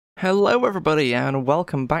Hello everybody and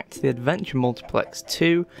welcome back to the Adventure Multiplex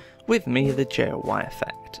 2 with me,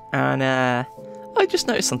 theJYeffect. And I just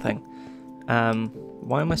noticed something.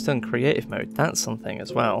 Why am I still in creative mode? That's something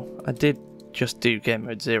as well. I did just do game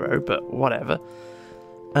mode 0, but whatever.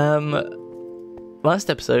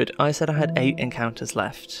 Last episode I said I had 8 encounters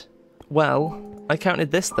left. Well, I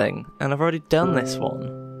counted this thing and I've already done this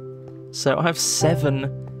one. So I have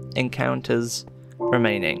 7 encounters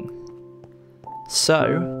remaining.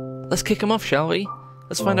 So let's kick them off, shall we?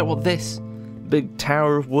 Let's find out what this big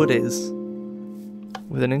tower of wood is.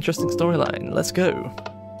 With an interesting storyline. Let's go.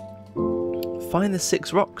 Find the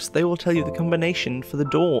 6 rocks. They will tell you the combination for the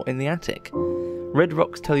door in the attic. Red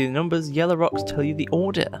rocks tell you the numbers. Yellow rocks tell you the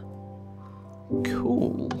order.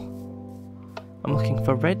 Cool. I'm looking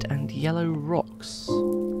for red and yellow rocks.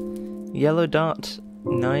 Yellow dart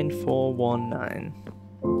 9419.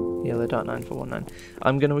 Yellow dart 9419.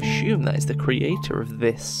 I'm going to assume that is the creator of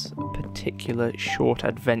this particular short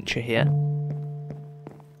adventure here.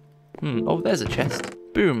 Oh, there's a chest.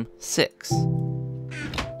 Boom, 6.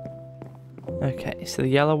 Okay, so the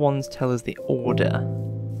yellow ones tell us the order.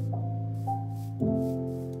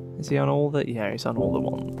 Is he on all the? Yeah, he's on all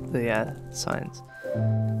the signs.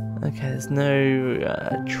 Okay, there's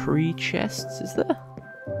no tree chests, is there?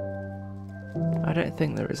 I don't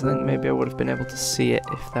think there is. I think maybe I would have been able to see it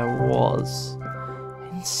if there was.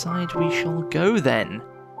 Inside we shall go then.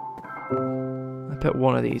 I bet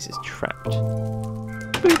one of these is trapped.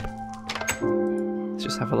 Boop. Let's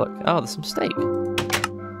just have a look. Oh, there's some steak.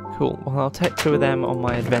 Cool. Well, I'll take 2 of them on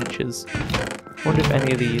my adventures. Wonder if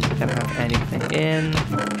any of these are going to have anything in.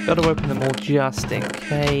 Got to open them all just in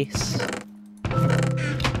case.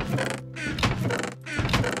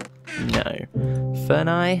 No.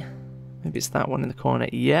 Ferni. Maybe it's that one in the corner.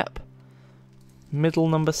 Yep. Middle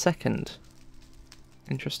number 2nd.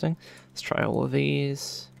 Interesting. Let's try all of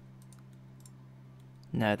these.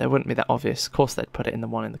 No, they wouldn't be that obvious. Of course they'd put it in the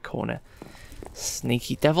one in the corner.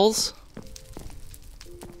 Sneaky devils.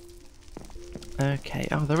 Okay.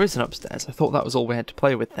 Oh, there is an upstairs. I thought that was all we had to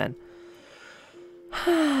play with then.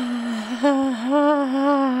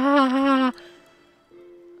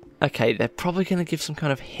 Okay, they're probably going to give some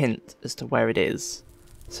kind of hint as to where it is.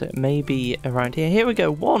 So it may be around here. Here we go.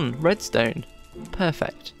 1 redstone.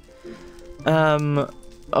 Perfect.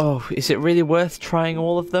 Oh, is it really worth trying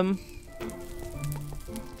all of them?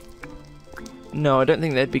 No, I don't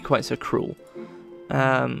think they'd be quite so cruel.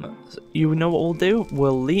 You know what we'll do?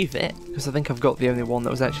 We'll leave it, because I think I've got the only one that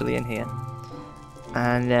was actually in here.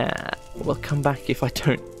 And we'll come back if I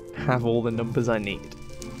don't have all the numbers I need.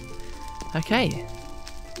 Okay.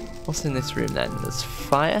 What's in this room then? There's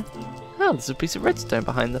fire. Oh, there's a piece of redstone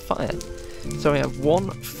behind the fire. So we have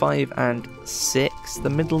 1, 5 and 6. The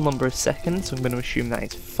middle number is 2nd, so I'm going to assume that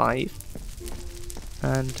is 5.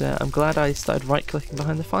 And I'm glad I started right-clicking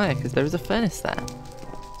behind the fire, because there is a furnace there.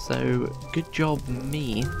 So, good job,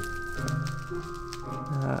 me.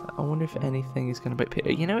 I wonder if anything is going to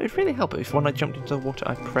be... You know, it'd really help if when I jumped into the water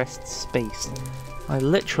I pressed space. I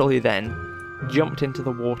literally then jumped into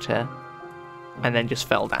the water and then just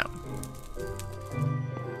fell down.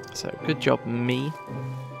 So, good job, me.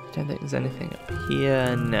 Don't think there's anything up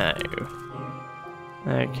here. No.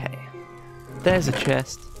 Okay. There's a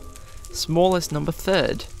chest. Smallest number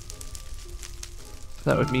 3rd.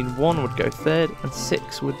 That would mean 1 would go 3rd and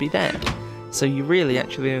 6 would be there. So you really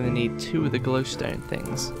actually only need 2 of the glowstone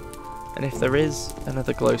things. And if there is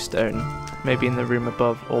another glowstone, maybe in the room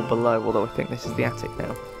above or below, although I think this is the attic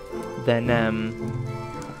now, then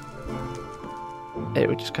it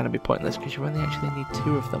would just kind of be pointless because you only actually need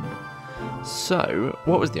 2 of them. So,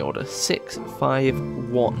 what was the order? 6, 5,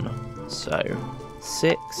 1. So,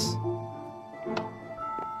 6,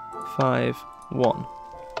 5, 1.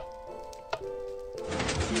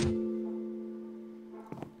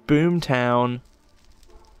 Boomtown.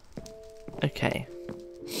 Okay.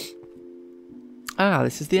 Ah,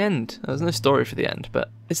 this is the end. There's no story for the end, but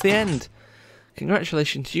it's the end.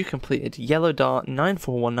 Congratulations, you completed Yellow Dart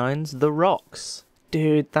 9419's The Rocks.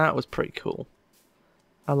 Dude, that was pretty cool.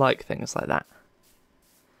 I like things like that.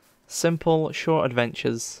 Simple, short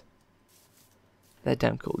adventures. They're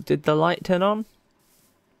damn cool. Did the light turn on?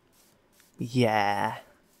 Yeah.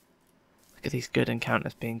 Look at these good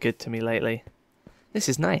encounters being good to me lately. This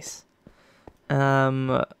is nice.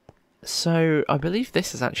 So, I believe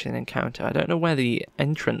this is actually an encounter. I don't know where the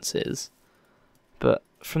entrance is, but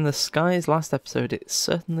from the skies last episode, it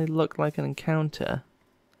certainly looked like an encounter.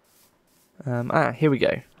 Here we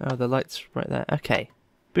go. Oh, the light's right there. Okay.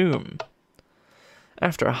 Boom.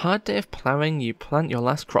 After a hard day of ploughing, you plant your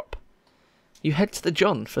last crop. You head to the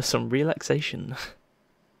John for some relaxation.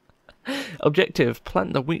 Objective,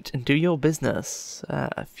 plant the wheat and do your business.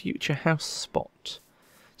 A future house spot.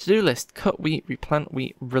 To-do list, cut wheat, replant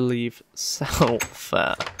wheat, relieve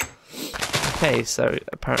sulfur. Okay, so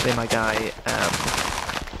apparently my guy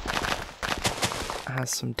has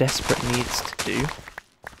some desperate needs to do.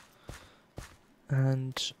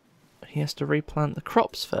 And he has to replant the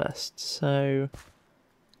crops first, so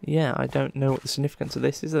yeah, I don't know what the significance of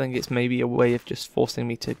this is. I think it's maybe a way of just forcing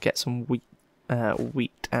me to get some wheat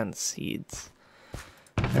and seeds.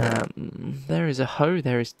 There is a hoe,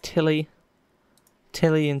 there is Tilly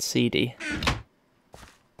and Seedy.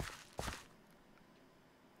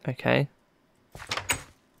 Okay.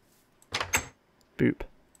 Boop.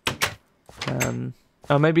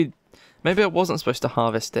 Oh, maybe I wasn't supposed to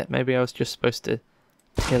harvest it. Maybe I was just supposed to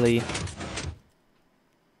Tilly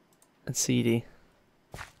and Seedy.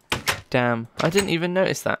 Damn, I didn't even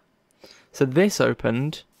notice that. So this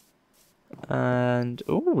opened, and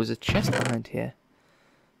oh, there's a chest behind here.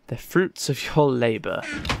 The fruits of your labour.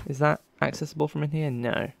 Is that accessible from in here?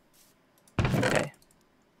 No. Okay.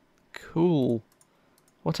 Cool.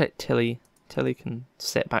 We'll take Tilly. Tilly can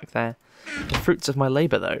sit back there. The fruits of my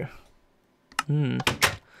labour, though.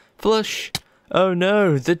 Flush! Oh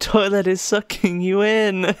no, the toilet is sucking you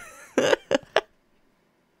in!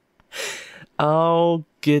 Oh,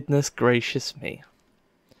 goodness gracious me.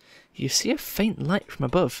 You see a faint light from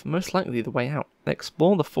above, most likely the way out.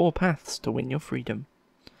 Explore the 4 paths to win your freedom.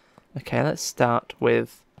 Okay, let's start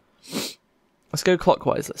with... Let's go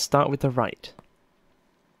clockwise. Let's start with the right.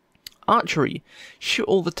 Archery. Shoot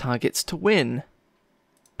all the targets to win.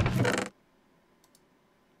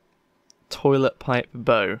 Toilet pipe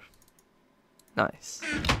bow. Nice.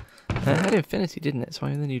 It had infinity, didn't it? So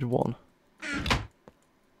I only need 1.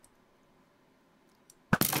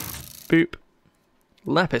 Boop.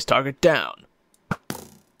 Lapis target down.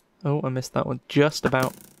 Oh, I missed that one just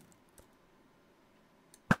about.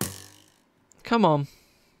 Come on.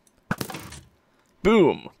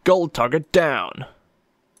 Boom. Gold target down.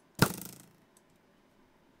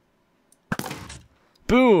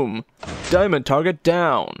 Boom. Diamond target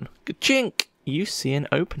down. Ka-chink. You see an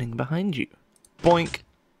opening behind you. Boink.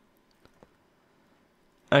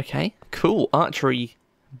 Okay, cool. Archery.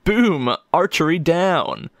 Boom. Archery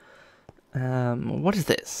down. What is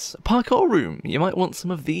this? A parkour room. You might want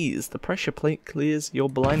some of these. The pressure plate clears your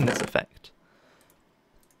blindness effect.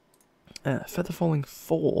 Feather falling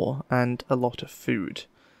 4 and a lot of food.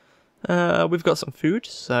 We've got some food,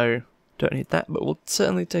 so don't need that, but we'll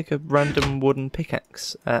certainly take a random wooden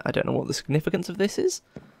pickaxe. I don't know what the significance of this is,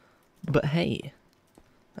 but hey.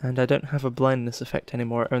 And I don't have a blindness effect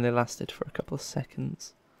anymore, it only lasted for a couple of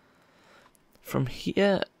seconds. From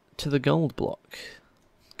here to the gold block.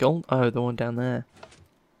 Gold? Oh, the one down there.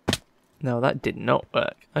 No, that did not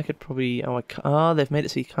work. I could probably... Oh, they've made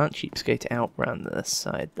it so you can't cheapskate it out around the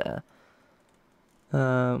side there.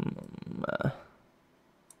 Am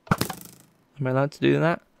I allowed to do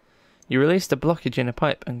that? You released a blockage in a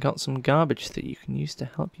pipe and got some garbage that you can use to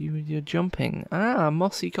help you with your jumping. Ah,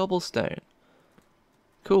 mossy cobblestone.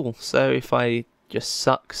 Cool. So if I just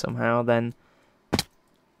suck somehow, then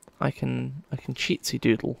I can cheatsy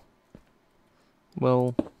doodle.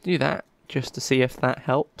 We'll do that just to see if that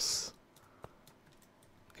helps.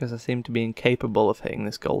 Because I seem to be incapable of hitting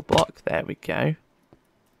this gold block. There we go.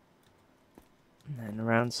 And then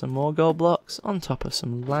around some more gold blocks, on top of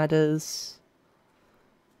some ladders.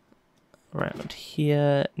 Around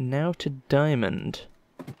here, now to diamond.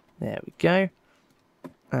 There we go.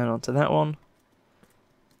 And onto that one.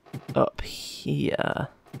 Up here.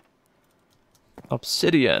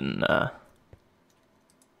 Obsidian.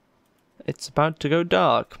 It's about to go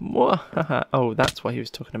dark. Oh, that's what he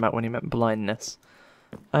was talking about when he meant blindness.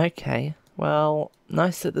 Okay, well,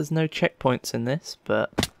 nice that there's no checkpoints in this,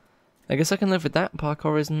 but I guess I can live with that.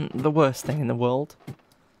 Parkour isn't the worst thing in the world.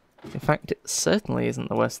 In fact, it certainly isn't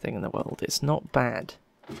the worst thing in the world. It's not bad.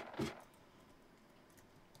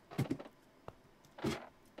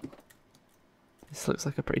 This looks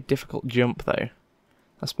like a pretty difficult jump, though.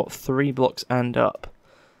 That's what, 3 blocks and up.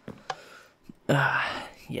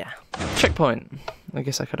 Yeah. Checkpoint! I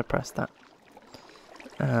guess I could have pressed that.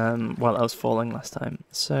 While I was falling last time.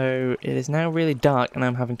 So, it is now really dark and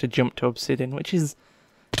I'm having to jump to obsidian, which is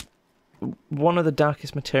one of the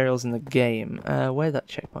darkest materials in the game. Where'd that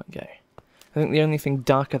checkpoint go? I think the only thing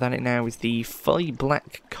darker than it now is the fully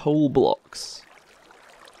black coal blocks,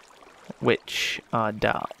 which are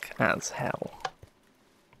dark as hell.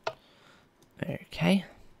 Okay.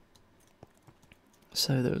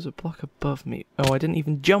 So there was a block above me. Oh, I didn't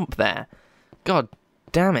even jump there. God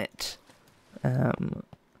damn it.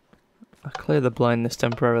 I'll clear the blindness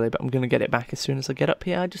temporarily, but I'm going to get it back as soon as I get up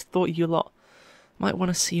here. I just thought you lot might want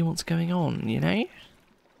to see what's going on, you know?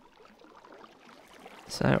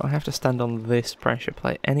 So I have to stand on this pressure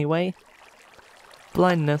plate anyway.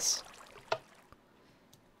 Blindness.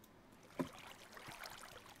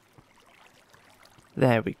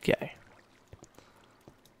 There we go.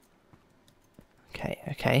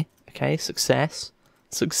 Okay, success.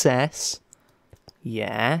 Success.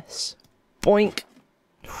 Yes. Boink!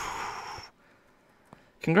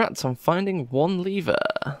 Congrats on finding one lever.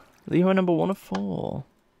 Lever number 1 of 4.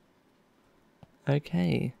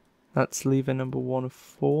 Okay. That's lever number 1 of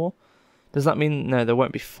 4. Does that mean... No, there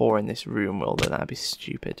won't be 4 in this room, will there? That'd be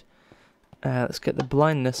stupid. Let's get the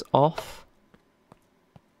blindness off.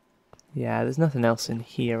 Yeah, there's nothing else in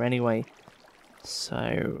here anyway.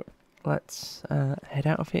 So, let's head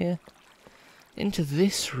out of here. Into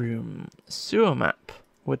this room. Sewer map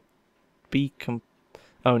would be...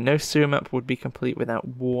 Oh, no sewer map would be complete without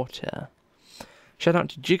water. Shout out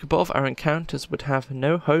to Duke above, our encounters would have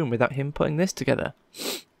no home without him putting this together.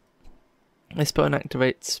 This button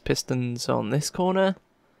activates pistons on this corner,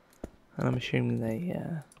 and I'm assuming they...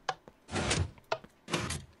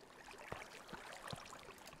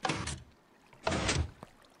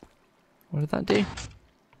 What did that do?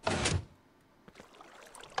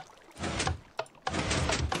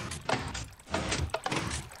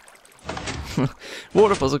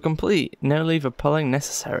 Water puzzle complete. No lever pulling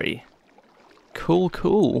necessary. Cool,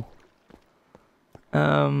 cool.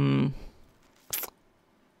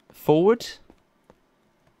 Forward?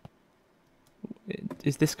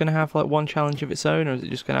 Is this going to have like one challenge of its own, or is it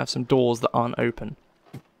just going to have some doors that aren't open?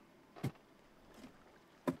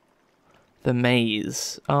 The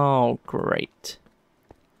maze. Oh, great.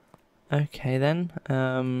 Okay then.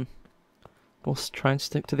 We'll try and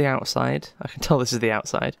stick to the outside. I can tell this is the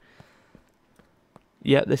outside.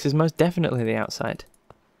 Yeah, this is most definitely the outside.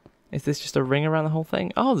 Is this just a ring around the whole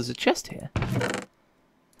thing? Oh, there's a chest here.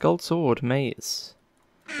 Gold sword, maze.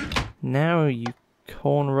 Now you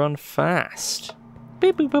corn run fast.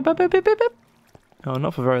 Beep, boop, boop, boop, boop, boop, boop. Oh,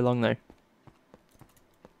 not for very long though.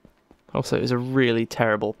 Also, it was a really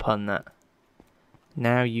terrible pun, that.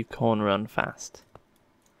 Now you corn run fast.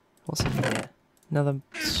 What's in here? Another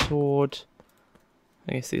sword.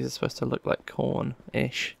 I guess these are supposed to look like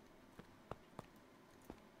corn-ish.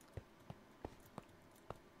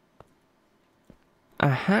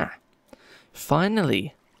 Aha!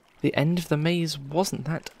 Finally! The end of the maze wasn't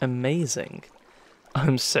that amazing.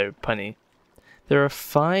 I'm so punny. There are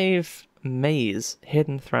 5 maze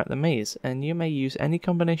hidden throughout the maze, and you may use any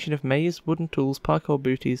combination of maze, wooden tools, parkour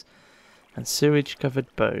booties, and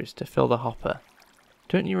sewage-covered bows to fill the hopper.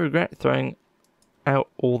 Don't you regret throwing out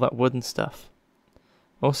all that wooden stuff?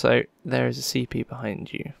 Also, there is a CP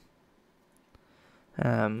behind you.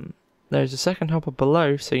 There's a second hopper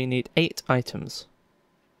below, so you need 8 items.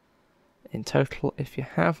 In total, if you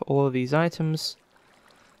have all of these items...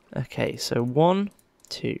 Okay, so 1,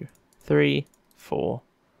 2, 3, 4,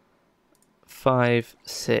 5,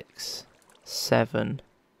 6, 7,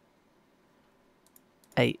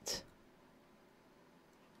 8.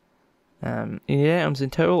 8 items in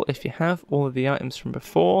total if you have all of the items from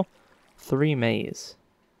before. 3 maze.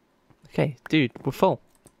 Okay, dude, we're full.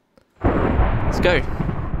 Let's go.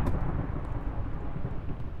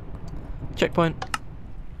 Checkpoint.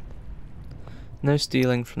 No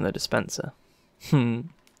stealing from the dispenser.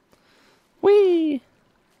 Whee!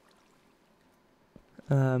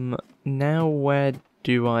 Now where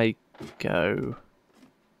do I go?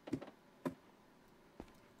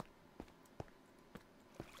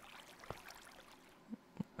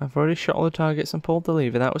 I've already shot all the targets and pulled the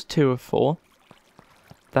lever. That was 2 of 4.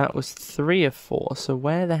 That was 3 of 4. So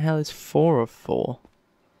where the hell is 4 of 4?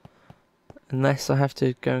 Unless I have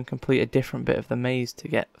to go and complete a different bit of the maze to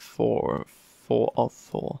get 4 of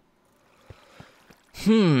 4.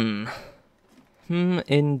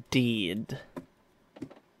 Indeed.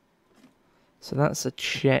 So that's a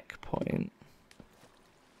checkpoint.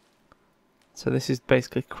 So this is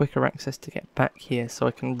basically quicker access to get back here, so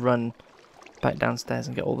I can run back downstairs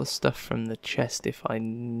and get all the stuff from the chest if I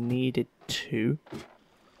needed to.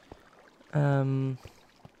 I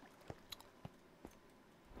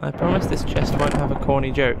promise this chest won't have a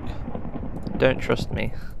corny joke. Don't trust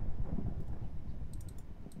me.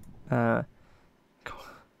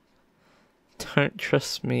 Don't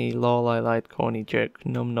trust me, lol, I lied, corny joke.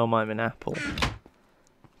 Num num, I'm an apple.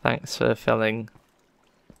 Thanks for filling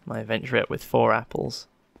my adventure up with 4 apples.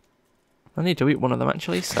 I need to eat one of them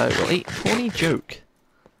actually, so we'll eat corny joke.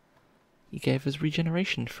 He gave us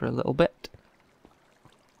regeneration for a little bit.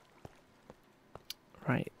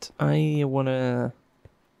 Right, I wanna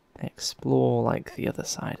explore like the other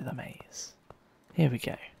side of the maze. Here we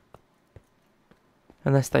go.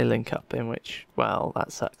 Unless they link up, in which, well,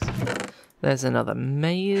 that sucks. There's another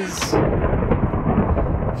maze.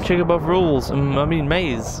 Chick above rules. I mean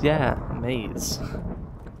maze. Yeah, maze.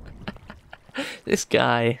 This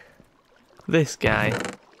guy. This guy.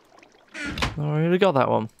 Oh, I already got that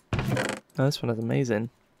one. Oh, this one is amazing.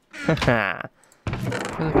 Haha. I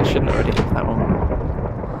feel like I shouldn't already have that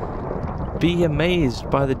one. Be amazed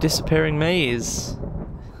by the disappearing maze.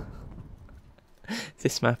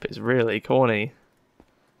 This map is really corny.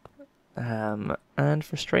 And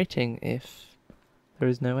frustrating if there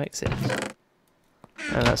is no exit.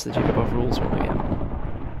 And that's the Chick above rules one again.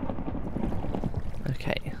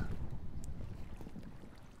 Okay.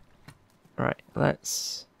 Right,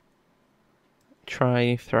 let's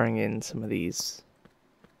try throwing in some of these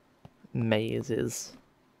mazes.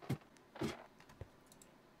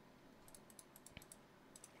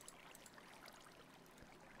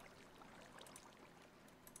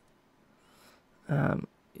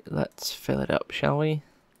 Let's fill it up, shall we?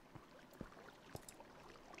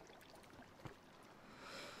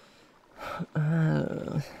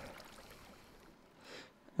 And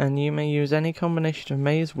you may use any combination of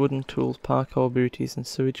maze, wooden tools, parkour booties, and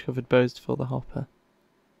sewage-covered bows to fill the hopper.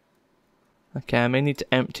 Okay, I may need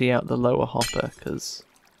to empty out the lower hopper, because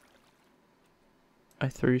I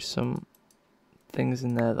threw some things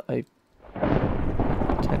in there that I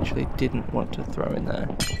potentially didn't want to throw in there.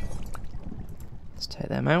 Let's take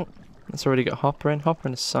them out. It's already got hopper in. Hopper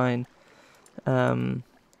and a sign. Wooden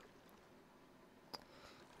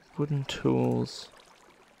tools.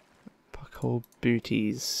 Parkour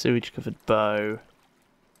booties. Sewage covered bow.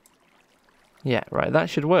 Yeah, right, that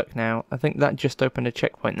should work now. I think that just opened a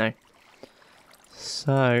checkpoint though.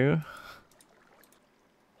 So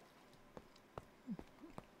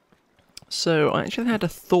I actually had a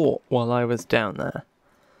thought while I was down there.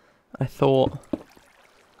 I thought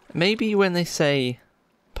maybe when they say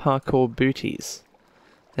parkour booties,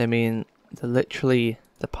 they mean literally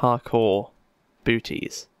the parkour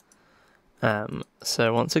booties.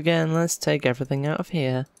 So once again, let's take everything out of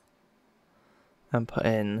here and put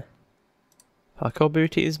in parkour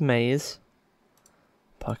booties maze,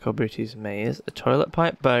 parkour booties maze, a toilet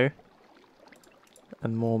pipe bow,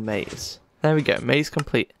 and more maze. There we go, maze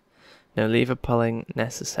complete. No lever pulling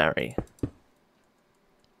necessary.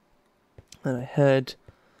 And I heard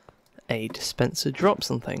a dispenser drop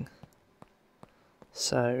something.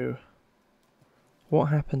 So what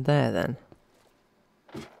happened there then?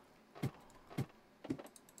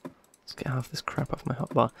 Let's get half this crap off my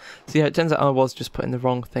hotbar. So yeah, it turns out I was just putting the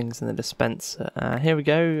wrong things in the dispenser. Here we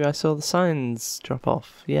go, I saw the signs drop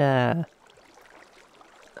off. Yeah.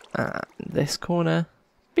 This corner.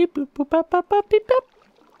 Beep boop boop bop bop bop beep bop.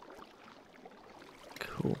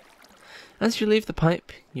 Cool. As you leave the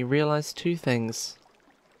pipe, you realise two things.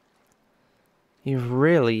 You have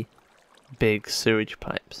really big sewage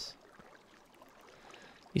pipes.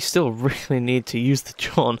 You still really need to use the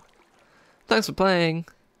John. Thanks for playing.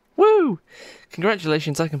 Woo!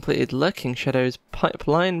 Congratulations, I completed Lurking Shadow's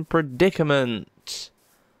Pipeline Predicament.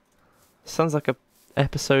 Sounds like an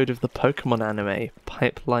episode of the Pokemon anime,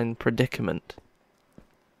 Pipeline Predicament.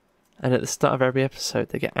 And at the start of every episode,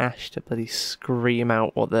 they get Ash to bloody scream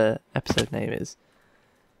out what the episode name is.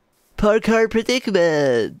 Parkour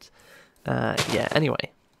Predicament! Yeah,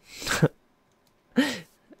 anyway.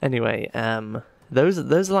 Anyway, those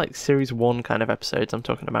are like Series 1 kind of episodes I'm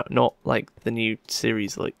talking about, not like the new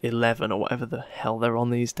Series like 11 or whatever the hell they're on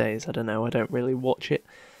these days. I don't know, I don't really watch it.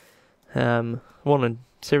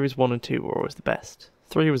 Series 1 and 2 were always the best.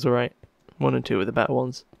 3 was alright. 1 and 2 were the better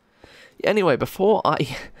ones. Anyway, before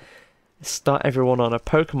I start everyone on a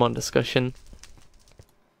Pokemon discussion,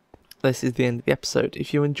 this is the end of the episode.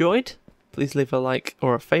 If you enjoyed, please leave a like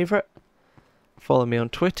or a favourite. Follow me on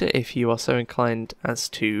Twitter if you are so inclined as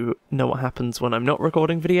to know what happens when I'm not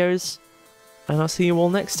recording videos. And I'll see you all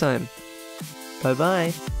next time. Bye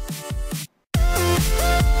bye.